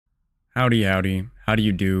Howdy, howdy. How do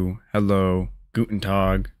you do? Hello, guten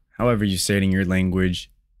tag, however you say it in your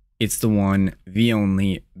language. It's the one, the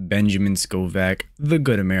only, Benjamin Scovach, the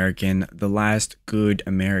good American, the last good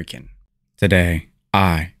American. Today,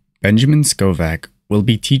 I, Benjamin Scovach, will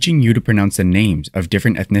be teaching you to pronounce the names of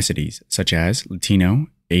different ethnicities, such as Latino,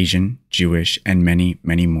 Asian, Jewish, and many,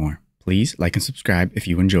 many more. Please like and subscribe if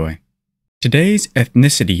you enjoy. Today's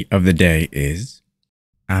ethnicity of the day is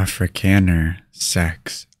Afrikaner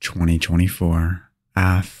SEX 2024.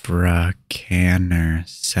 Afrikaner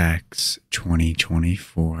SEX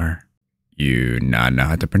 2024. You not know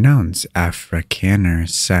how to pronounce Afrikaner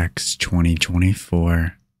SEX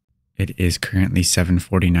 2024. It is currently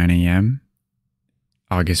 7:49 a.m.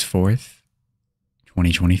 August 4th,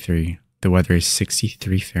 2023. The weather is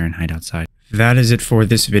 63 Fahrenheit outside. That is it for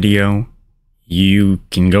this video. You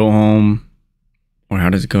can go home. Or how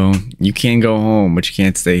does it go? You can go home, but you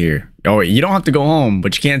can't stay here. Oh, you don't have to go home,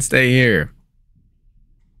 but you can't stay here.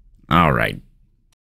 All right.